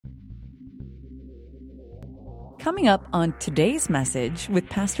Coming up on today's message with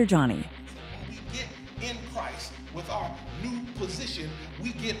Pastor Johnny. When we get in Christ with our new position,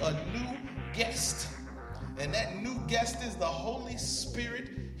 we get a new guest. And that new guest is the Holy Spirit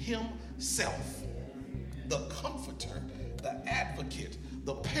himself, the comforter, the advocate,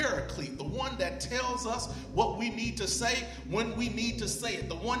 the paraclete, the one that tells us what we need to say when we need to say it,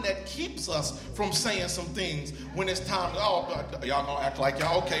 the one that keeps us from saying some things when it's time to, y'all gonna act like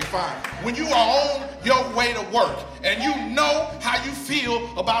y'all, okay, fine. When you are on your way to work and you know how you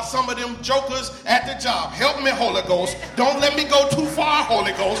feel about some of them jokers at the job, help me, Holy Ghost. Don't let me go too far,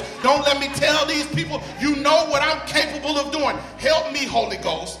 Holy Ghost. Don't let me tell these people, you know what I'm capable of doing. Help me, Holy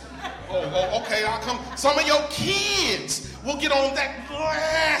Ghost. Oh, okay, I'll come. Some of your kids will get on that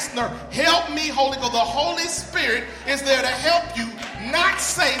last nerve. Help me, Holy Ghost. The Holy Spirit is there to help you not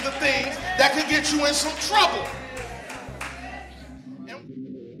say the things that could get you in some trouble.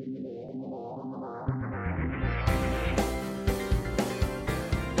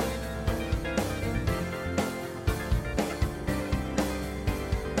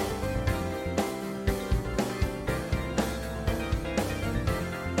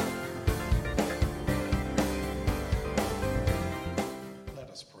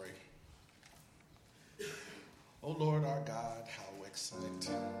 Lord our God, how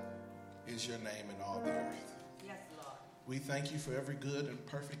excellent is your name in all the earth. Yes, Lord. We thank you for every good and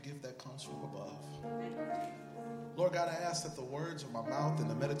perfect gift that comes from above. Lord God, I ask that the words of my mouth and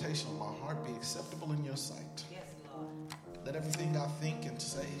the meditation of my heart be acceptable in your sight. Yes, Lord. Let everything I think and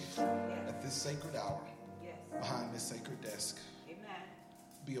say at this sacred hour, behind this sacred desk,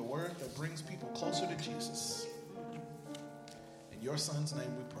 be a word that brings people closer to Jesus. In your Son's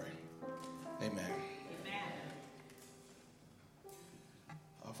name we pray. Amen.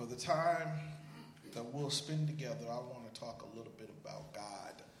 For the time that we'll spend together, I want to talk a little bit about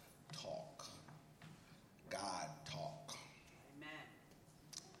God talk. God talk. Amen.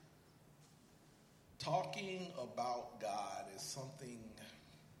 Talking about God is something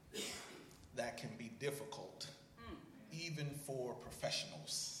that can be difficult, even for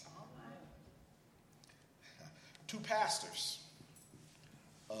professionals. Two pastors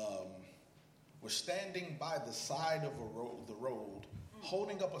were standing by the side of the road,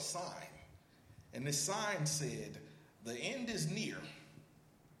 holding up a sign, and this sign said, "The end is near.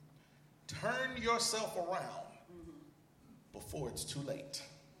 Turn yourself around before it's too late."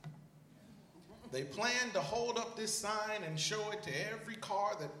 They planned to hold up this sign and show it to every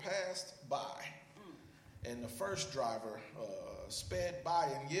car that passed by. And the first driver sped by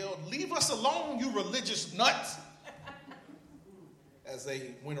and yelled, "Leave us alone, you religious nuts," as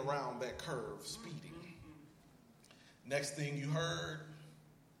they went around that curve speeding. Next thing you heard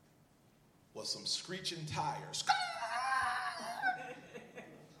was some screeching tires.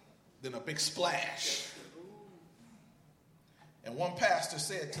 Then a big splash. And one pastor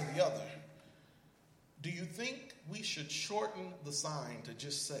said to the other, "Do you think we should shorten the sign to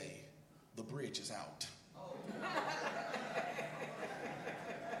just say, 'The bridge is out'?"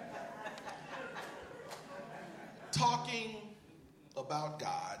 Talking about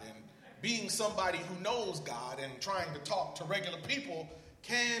God and being somebody who knows God and trying to talk to regular people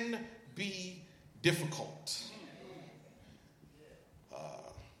can be difficult.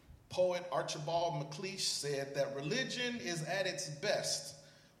 Poet Archibald MacLeish said that religion is at its best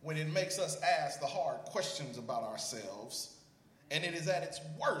when it makes us ask the hard questions about ourselves, and it is at its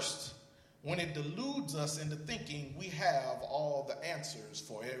worst when it deludes us into thinking we have all the answers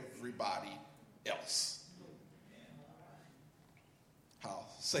for everybody else. I'll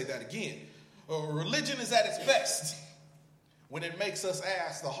say that again. Religion is at its best when it makes us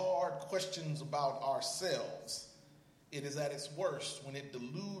ask the hard questions about ourselves. It is at its worst when it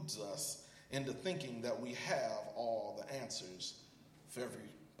deludes us into thinking that we have all the answers for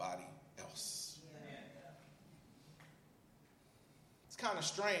everybody else. It's kind of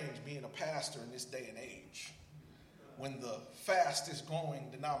strange being a pastor in this day and age when the fastest growing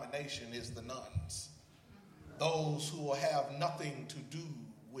denomination is the nuns, those who will have nothing to do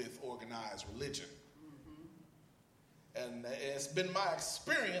with organized religion. And it's been my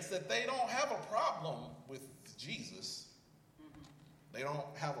experience that they don't have a problem with Jesus. They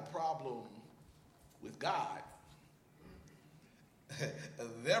don't have a problem with God.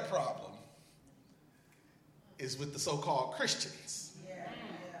 Their problem is with the so-called Christians.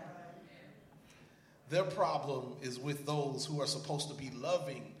 Their problem is with those who are supposed to be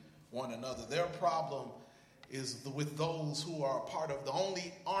loving one another. Their problem is with those who are a part of the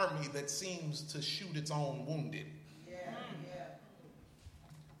only army that seems to shoot its own wounded.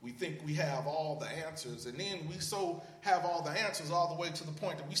 We think we have all the answers, and then we so have all the answers all the way to the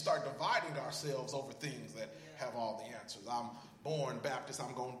point that we start dividing ourselves over things that have all the answers. I'm born Baptist,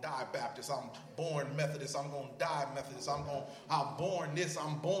 I'm going to die Baptist. I'm born Methodist, I'm going to die Methodist. I'm born this,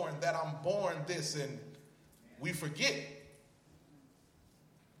 I'm born that, I'm born this. And we forget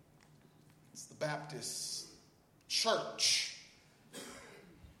it's the Baptist church.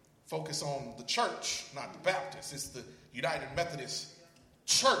 Focus on the church, not the Baptist. It's the United Methodist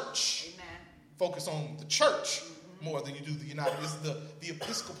Church. Amen. Focus on the church more than you do the United. It's the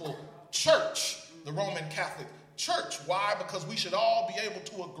Episcopal Church, the Roman Catholic Church. Why? Because we should all be able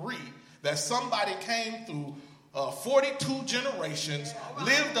to agree that somebody came through 42 generations,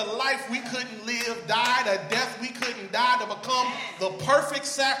 lived a life we couldn't live, died a death we couldn't die to become the perfect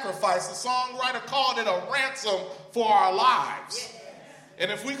sacrifice. The songwriter called it a ransom for our lives. And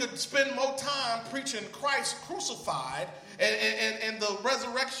if we could spend more time preaching Christ crucified and the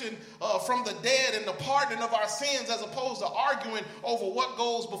resurrection from the dead and the pardoning of our sins as opposed to arguing over what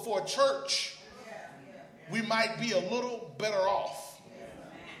goes before church, we might be a little better off.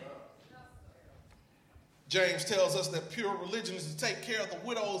 James tells us that pure religion is to take care of the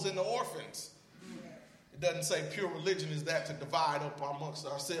widows and the orphans. It doesn't say pure religion is that to divide up amongst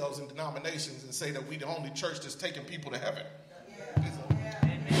ourselves in denominations and say that we the only church that's taking people to heaven.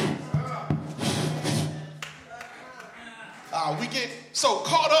 We get so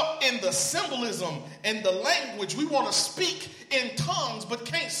caught up in the symbolism and the language. We want to speak in tongues but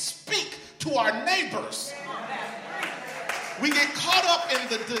can't speak to our neighbors. We get caught up in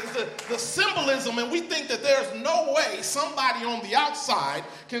the symbolism, and we think that there's no way somebody on the outside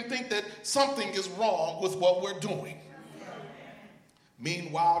can think that something is wrong with what we're doing.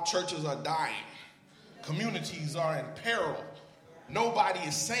 Meanwhile, churches are dying. Communities are in peril. Nobody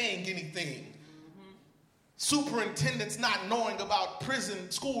is saying anything. Superintendents not knowing about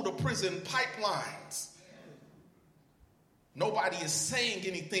school to prison pipelines. Nobody is saying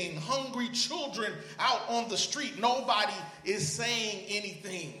anything. Hungry children out on the street. Nobody is saying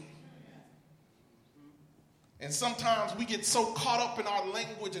anything. And sometimes we get so caught up in our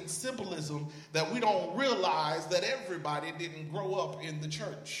language and symbolism that we don't realize that everybody didn't grow up in the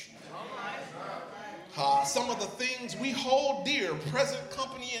church. Some of the things we hold dear, present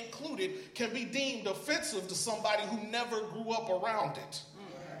company included, can be deemed offensive to somebody who never grew up around it.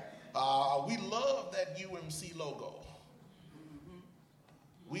 We love that UMC logo.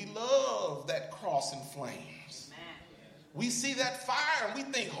 We love that cross in flames. We see that fire and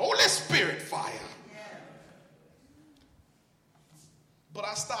we think, Holy Spirit fire. But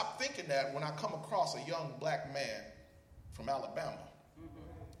I stopped thinking that when I come across a young black man from Alabama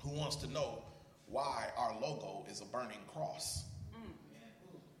who wants to know why our logo is a burning cross.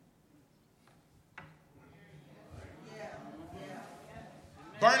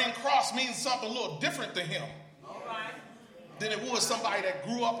 Burning cross means something a little different to him than it was somebody that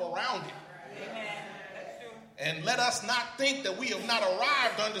grew up around it. And let us not think that we have not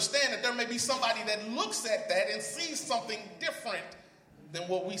arrived to understand that there may be somebody that looks at that and sees something different than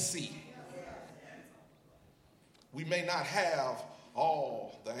what we see. We may not have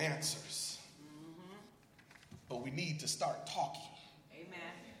all the answers, but we need to start talking. Amen.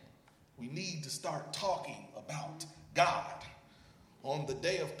 We need to start talking about God. On the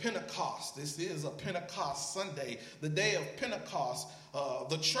day of Pentecost, this is a Pentecost Sunday, the day of Pentecost,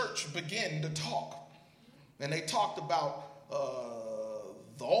 the church began to talk. And they talked about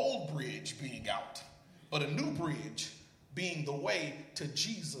the old bridge being out, but a new bridge being the way to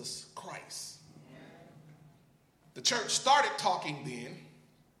Jesus Christ. The church started talking then,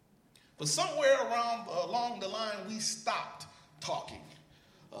 but somewhere along the line, we stopped talking.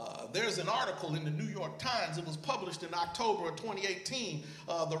 There's an article in the New York Times. It was published in October of 2018.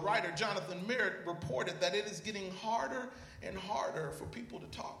 The writer Jonathan Merritt reported that it is getting harder and harder for people to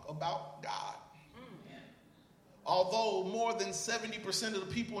talk about God. Although more than 70% of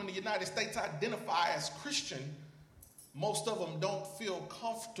the people in the United States identify as Christian, most of them don't feel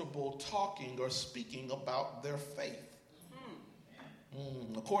comfortable talking or speaking about their faith.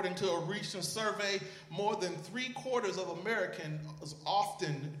 According to a recent survey, more than 3/4 of Americans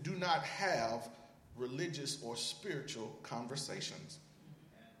often do not have religious or spiritual conversations.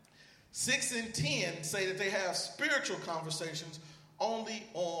 6 in 10 say that they have spiritual conversations only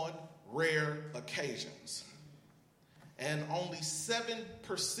on rare occasions. And only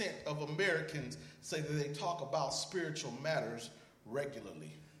 7% of Americans say that they talk about spiritual matters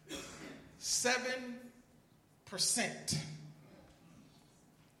regularly. 7%.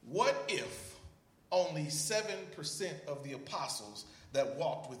 What if only 7% of the apostles that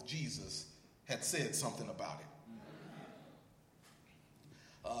walked with Jesus had said something about it?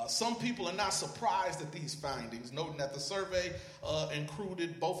 Some people are not surprised at these findings, noting that the survey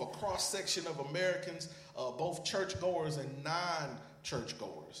included both a cross-section of Americans, both churchgoers and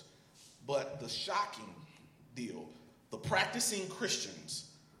non-churchgoers. But the shocking deal, the practicing Christians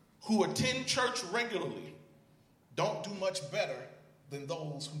who attend church regularly don't do much better than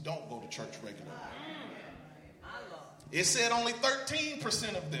those who don't go to church regularly. It said only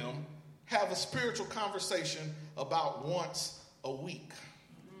 13% of them have a spiritual conversation about once a week.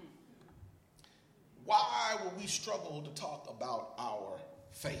 Why would we struggle to talk about our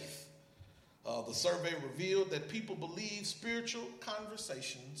faith? The survey revealed that people believe spiritual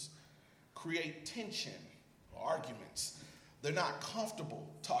conversations create tension or arguments. They're not comfortable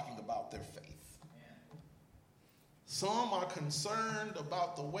talking about their faith. Some are concerned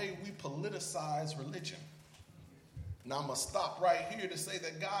about the way we politicize religion. Now, I'm going to stop right here to say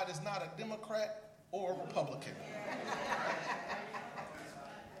that God is not a Democrat or a Republican.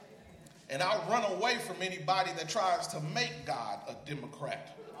 And I'll run away from anybody that tries to make God a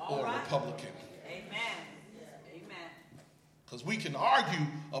Democrat or a Republican. Amen. Because we can argue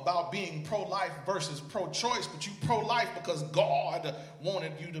about being pro-life versus pro-choice, but you pro-life because God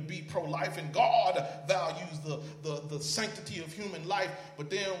wanted you to be pro-life, and God values the sanctity of human life. But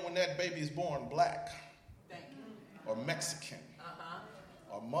then when that baby is born black or Mexican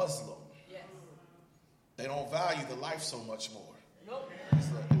or Muslim, they don't value the life so much more. Nope.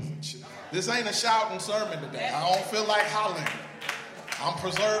 This ain't a shouting sermon today. I don't feel like hollering. I'm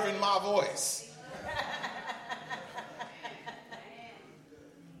preserving my voice.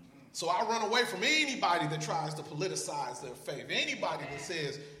 So I run away from anybody that tries to politicize their faith. Anybody that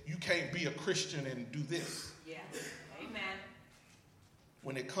says you can't be a Christian and do this. Yeah. Amen.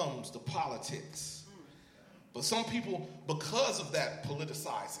 When it comes to politics. But some people, because of that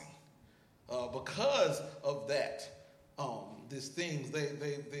politicizing, because of that, these things,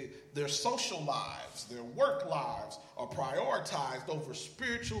 their social lives, their work lives are prioritized over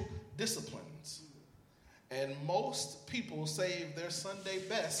spiritual disciplines. And most people save their Sunday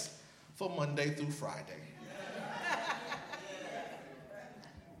best for Monday through Friday.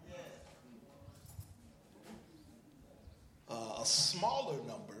 A smaller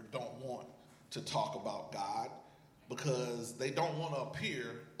number don't want to talk about God because they don't want to appear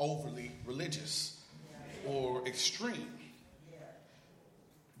overly religious or extreme.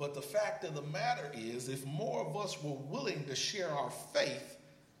 But the fact of the matter is, if more of us were willing to share our faith,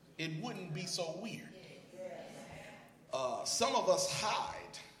 it wouldn't be so weird. Some of us hide.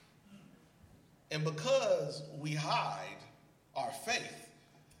 And because we hide our faith,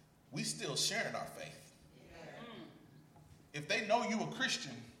 we still sharing our faith. If they know you a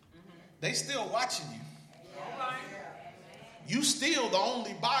Christian, they still watching you. You still the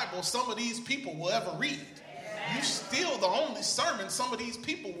only Bible some of these people will ever read. You still the only sermon some of these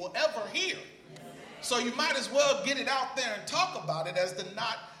people will ever hear. So you might as well get it out there and talk about it as to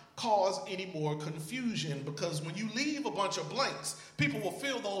not cause any more confusion, because when you leave a bunch of blanks, people will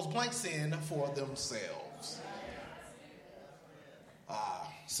fill those blanks in for themselves.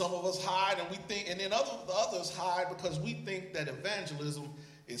 Some of us hide and we think, and then the others hide because we think that evangelism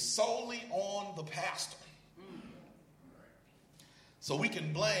is solely on the pastor. So we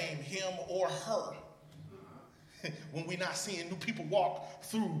can blame him or her when we're not seeing new people walk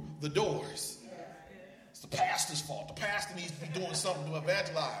through the doors. It's the pastor's fault. The pastor needs to be doing something to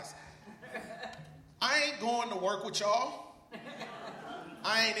evangelize. I ain't going to work with y'all.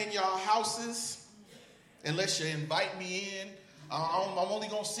 I ain't in y'all houses unless you invite me in. I'm only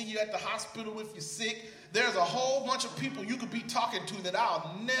going to see you at the hospital if you're sick. There's a whole bunch of people you could be talking to that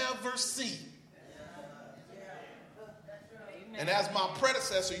I'll never see. And as my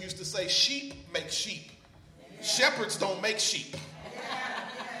predecessor used to say, sheep make sheep. Shepherds don't make sheep.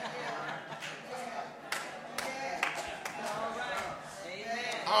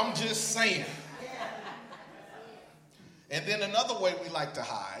 I'm just saying. And then another way we like to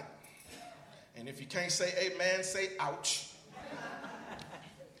hide, and if you can't say amen, say ouch.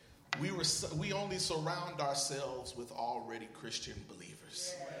 We only surround ourselves with already Christian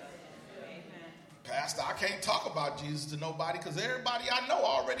believers. Amen. Pastor, I can't talk about Jesus to nobody because everybody I know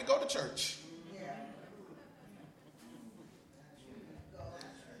already go to church.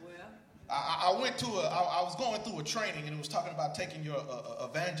 I was going through a training, and it was talking about taking your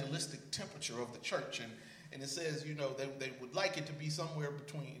evangelistic temperature of the church, and it says, you know, they would like it to be somewhere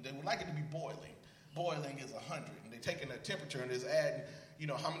between, they would like it to be boiling. Boiling is 100, and they're taking that temperature and it's adding, you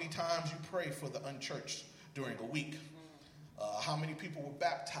know, how many times you pray for the unchurched during a week, how many people were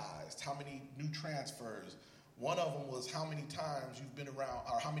baptized, how many new transfers. One of them was how many times you've been around,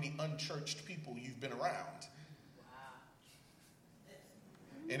 or how many unchurched people you've been around.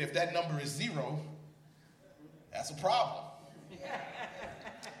 And if that number is 0, that's a problem.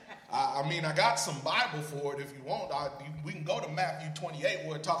 I got some Bible for it if you want. We can go to Matthew 28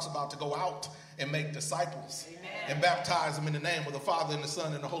 where it talks about to go out and make disciples. Amen. And baptize them in the name of the Father and the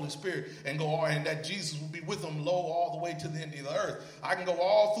Son and the Holy Spirit and go on, and that Jesus will be with them all the way to the end of the earth. I can go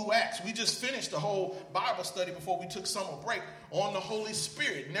all through Acts. We just finished the whole Bible study before we took summer break on the Holy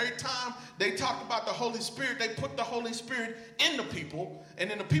Spirit. And every time they talked about the Holy Spirit, they put the Holy Spirit in the people, and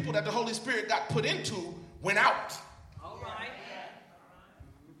then the people that the Holy Spirit got put into went out.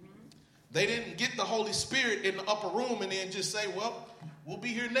 They didn't get the Holy Spirit in the upper room and then just say, well, we'll be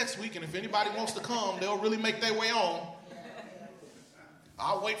here next week, and if anybody wants to come, they'll really make their way on.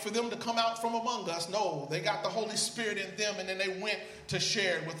 I'll wait for them to come out from among us. No, they got the Holy Spirit in them, and then they went to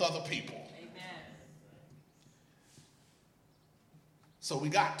share it with other people. Amen. So we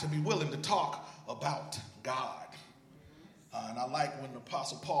got to be willing to talk about God. And I like when the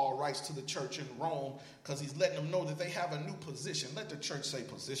Apostle Paul writes to the church in Rome, because he's letting them know that they have a new position. Let the church say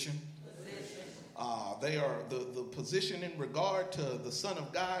position. They are the position in regard to the Son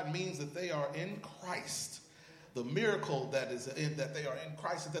of God means that they are in Christ. The miracle that they are in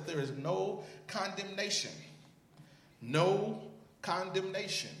Christ is that there is no condemnation. No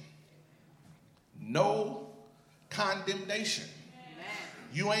condemnation. No condemnation.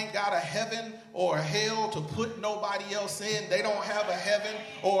 You ain't got a heaven or a hell to put nobody else in. They don't have a heaven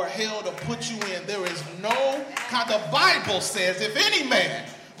or a hell to put you in. There is no the Bible says, if any man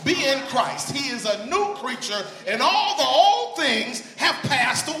be in Christ, he is a new creature, and all the old things have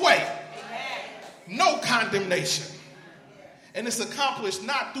passed away. No condemnation. And it's accomplished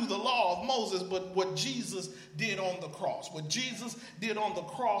not through the law of Moses, but what Jesus did on the cross. What Jesus did on the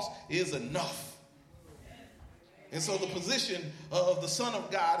cross is enough. And so the position of the Son of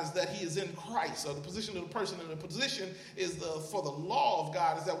God is that he is in Christ. So the position of the person in the position is for the law of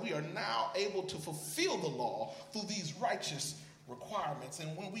God is that we are now able to fulfill the law through these righteous requirements.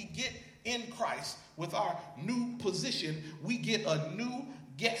 And when we get in Christ with our new position, we get a new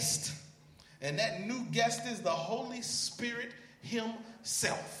guest. And that new guest is the Holy Spirit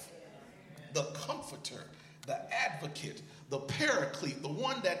himself, the comforter, the advocate, the paraclete, the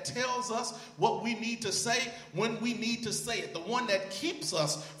one that tells us what we need to say when we need to say it, the one that keeps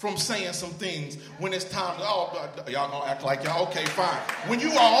us from saying some things when it's time to, y'all gonna act like y'all, okay, fine. When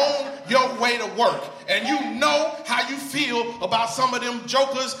you are on your way to work and you know how you feel about some of them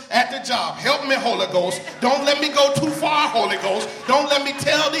jokers at the job. Help me, Holy Ghost. Don't let me go too far, Holy Ghost. Don't let me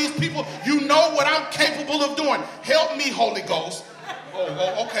tell these people, you know what I'm capable of doing. Help me, Holy Ghost.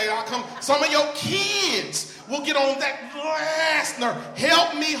 Oh, okay, I'll come. Some of your kids will get on that last nerve.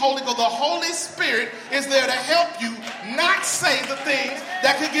 Help me, Holy Ghost. The Holy Spirit is there to help you not say the things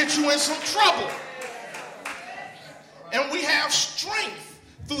that could get you in some trouble. And we have strength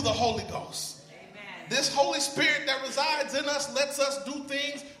through the Holy Ghost. Amen. This Holy Spirit that resides in us lets us do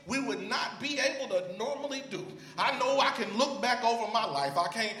things we would not be able to normally do. I know I can look back over my life. I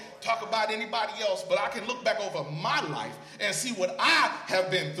can't talk about anybody else, but I can look back over my life and see what I have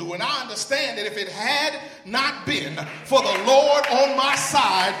been through. And I understand that if it had not been for the Lord on my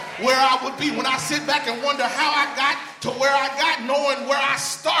side, where I would be. When I sit back and wonder how I got to where I got, knowing where I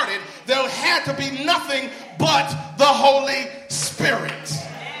started, there had to be nothing but the Holy Spirit.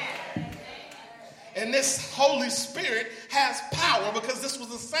 And this Holy Spirit has power because this was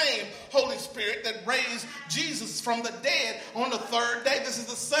the same Holy Spirit that raised Jesus from the dead on the third day. This is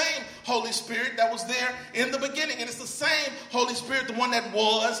the same Holy Spirit that was there in the beginning. And it's the same Holy Spirit, the one that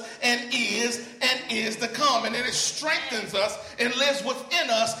was and is to come. And then it strengthens us and lives within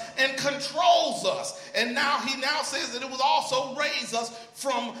us and controls us. And now he says that it will also raise us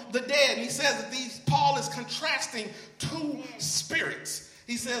from the dead. And he says that Paul is contrasting two spirits.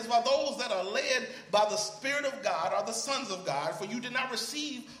 He says, "While those that are led by the Spirit of God are the sons of God, for you did not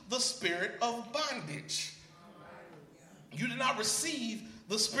receive the spirit of bondage." You did not receive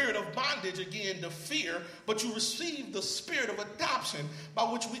the spirit of bondage, again, to fear, but you received the spirit of adoption by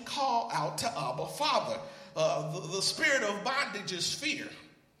which we call out to Abba, Father. The spirit of bondage is fear.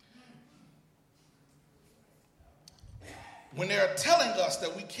 When they're telling us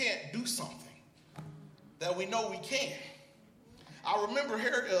that we can't do something, that we know we can. I remember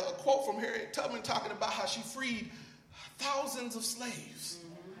a quote from Harriet Tubman talking about how she freed thousands of slaves.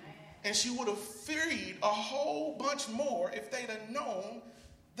 And she would have freed a whole bunch more if they'd have known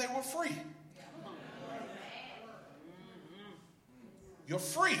they were free. You're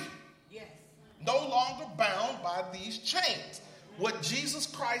free. No longer bound by these chains. What Jesus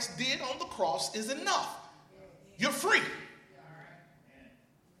Christ did on the cross is enough. You're free.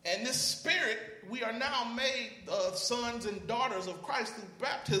 And this spirit, we are now made sons and daughters of Christ through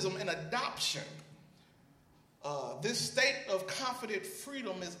baptism and adoption. This state of confident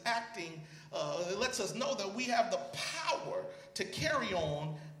freedom is acting, it lets us know that we have the power to carry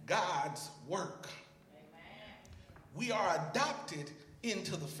on God's work. Amen. We are adopted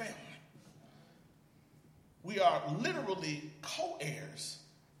into the family. We are literally co-heirs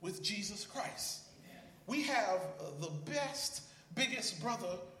with Jesus Christ. Amen. We have the best, biggest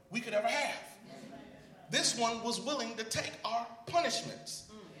brother we could ever have. This one was willing to take our punishments.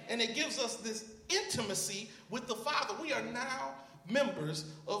 And it gives us this intimacy with the Father. We are now members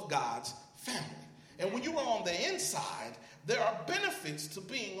of God's family. And when you are on the inside, there are benefits to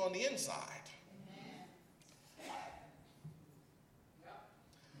being on the inside.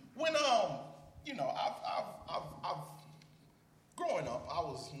 When I've growing up, I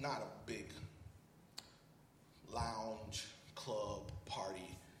was not a big lounge, club,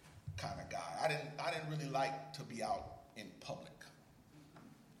 party kind of guy. I didn't really like to be out in public.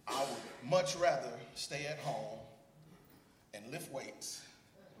 I would much rather stay at home and lift weights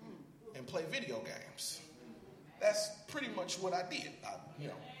and play video games. That's pretty much what I did.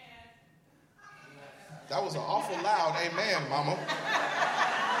 That was an awful loud amen, mama.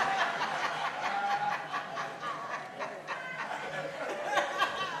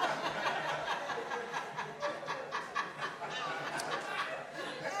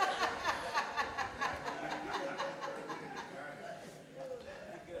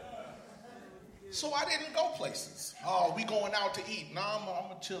 So I didn't go places. Oh, we going out to eat. No, I'm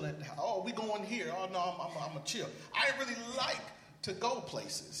going to chill at the house. Oh, we going here. Oh, no, I'm going to chill. I didn't really like to go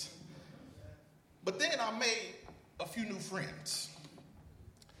places. But then I made a few new friends.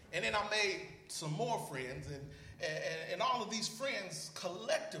 And then I made some more friends. And all of these friends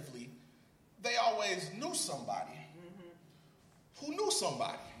collectively, they always knew somebody who knew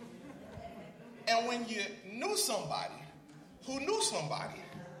somebody. And when you knew somebody who knew somebody,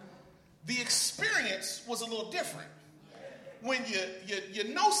 the experience was a little different. When you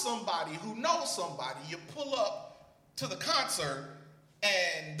know somebody who knows somebody, you pull up to the concert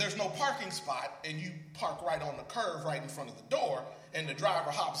and there's no parking spot and you park right on the curve right in front of the door and the driver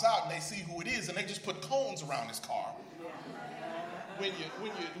hops out and they see who it is and they just put cones around his car.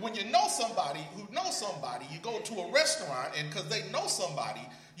 When you know somebody who knows somebody, you go to a restaurant and because they know somebody,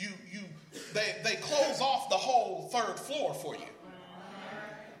 they close off the whole third floor for you.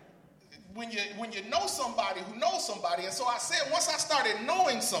 When you know somebody who knows somebody, and so I said once I started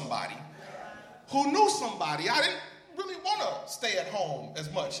knowing somebody who knew somebody, I didn't really want to stay at home as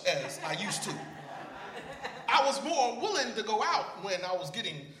much as I used to. I was more willing to go out when I was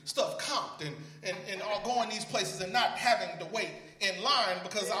getting stuff comped and going these places and not having to wait in line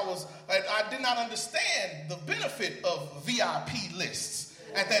because I did not understand the benefit of VIP lists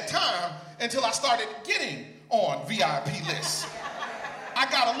at that time until I started getting on VIP lists. I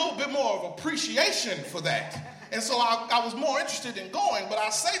got a little bit more of appreciation for that. And so I was more interested in going, but I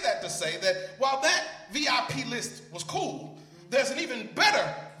say that to say that while that VIP list was cool, there's an even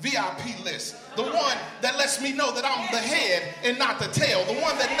better VIP list. The one that lets me know that I'm the head and not the tail. The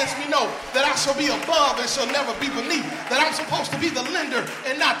one that lets me know that I shall be above and shall never be beneath. That I'm supposed to be the lender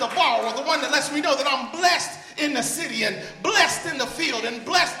and not the borrower. The one that lets me know that I'm blessed in the city and blessed in the field and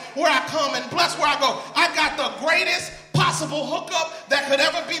blessed where I come and blessed where I go. I got the greatest possible hookup that could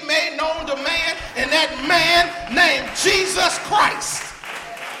ever be made known to man, and that man named Jesus Christ.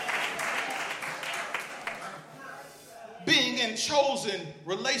 Being in chosen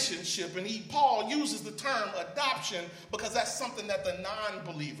relationship, and Paul uses the term adoption because that's something that the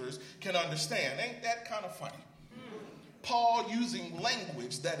non-believers can understand. Ain't that kind of funny? Paul using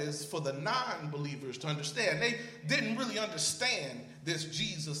language that is for the non-believers to understand. They didn't really understand this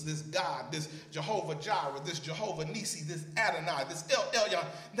Jesus, this God, this Jehovah Jireh, this Jehovah Nisi, this Adonai, this El Elyon.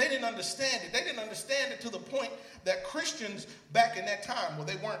 They didn't understand it. They didn't understand it to the point that Christians back in that time, well,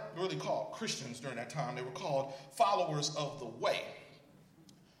 they weren't really called Christians during that time. They were called followers of the way.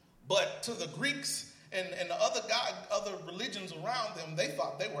 But to the Greeks and the other religions around them, they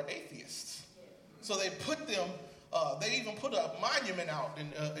thought they were atheists. So they put them they even put a monument out,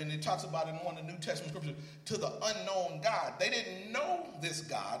 and it talks about it in one of the New Testament scriptures, to the unknown God. They didn't know this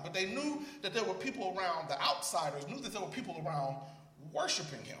God, but they knew that there were people around, the outsiders knew that there were people around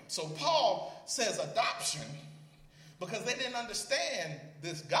worshiping him. So Paul says adoption because they didn't understand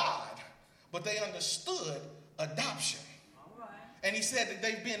this God, but they understood adoption. And he said that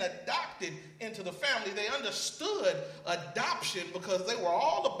they've been adopted into the family. They understood adoption because they were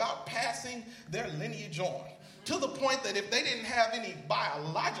all about passing their lineage on. to the point that if they didn't have any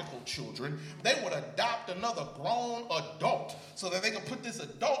biological children, they would adopt another grown adult so that they could put this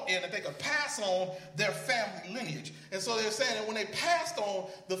adult in, that they could pass on their family lineage. And so they're saying that when they passed on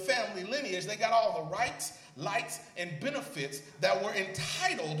the family lineage, they got all the rights, lights, and benefits that were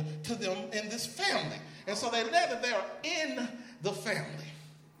entitled to them in this family. And so they know that they are in the family.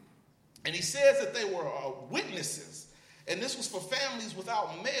 And he says that they were witnesses. And this was for families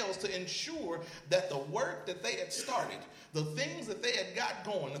without males to ensure that the work that they had started, the things that they had got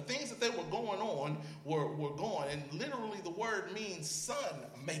going, the things that they were going on were going. And literally the word means son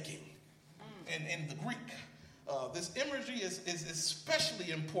making in the Greek. This imagery is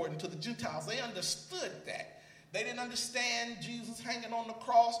especially important to the Gentiles. They understood that. They didn't understand Jesus hanging on the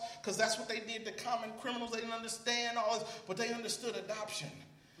cross because that's what they did to common criminals. They didn't understand all this, but they understood adoption.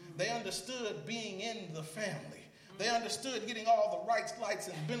 They understood being in the family. They understood getting all the rights, lights,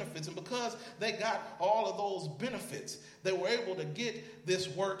 and benefits. And because they got all of those benefits, they were able to get this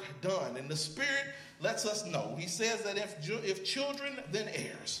work done. And the Spirit lets us know. He says that if children, then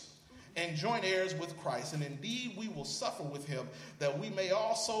heirs, and joint heirs with Christ. And indeed, we will suffer with him, that we may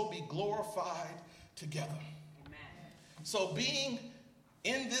also be glorified together. Amen. So being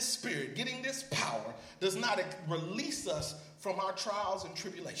in this Spirit, getting this power, does not release us from our trials and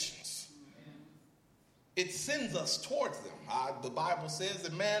tribulations. It sends us towards them. The Bible says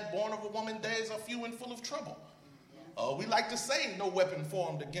that man born of a woman, days are few and full of trouble. We like to say no weapon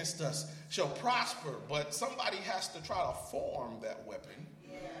formed against us shall prosper, but somebody has to try to form that weapon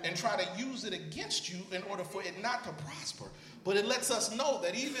and try to use it against you in order for it not to prosper. But it lets us know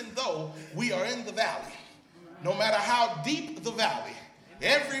that even though we are in the valley, no matter how deep the valley,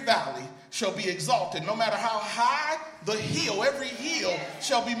 every valley shall be exalted. No matter how high the hill, every hill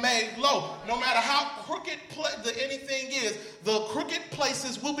shall be made low. No matter how crooked anything is, the crooked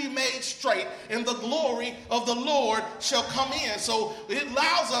places will be made straight, and the glory of the Lord shall come in. So it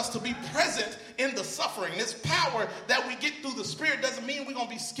allows us to be present in the suffering. This power that we get through the Spirit doesn't mean we're going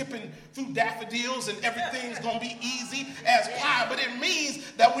to be skipping through daffodils and everything's going to be easy as pie, but it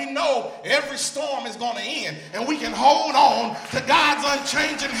means that we know every storm is going to end, and we can hold on to God's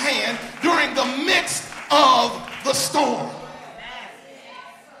unchanging hand during the midst of the storm.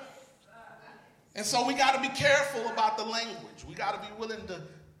 And so we got to be careful about the language. We got to be willing to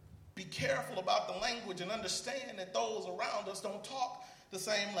be careful about the language and understand that those around us don't talk the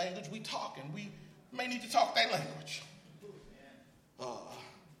same language we talk, and we may need to talk that language.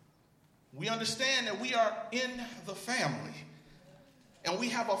 We understand that we are in the family, and we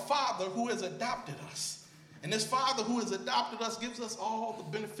have a Father who has adopted us. And this Father who has adopted us gives us all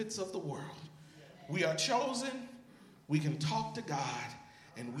the benefits of the world. We are chosen, we can talk to God,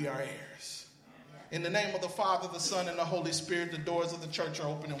 and we are heirs. In the name of the Father, the Son, and the Holy Spirit, the doors of the church are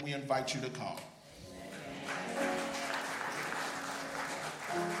open, and we invite you to come.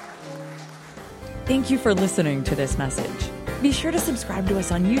 Thank you for listening to this message. Be sure to subscribe to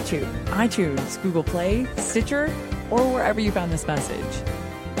us on YouTube, iTunes, Google Play, Stitcher, or wherever you found this message.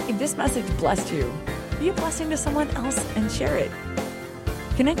 If this message blessed you, be a blessing to someone else and share it.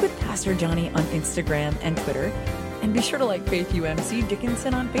 Connect with Pastor Johnny on Instagram and Twitter, and be sure to like Faith UMC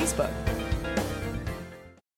Dickinson on Facebook.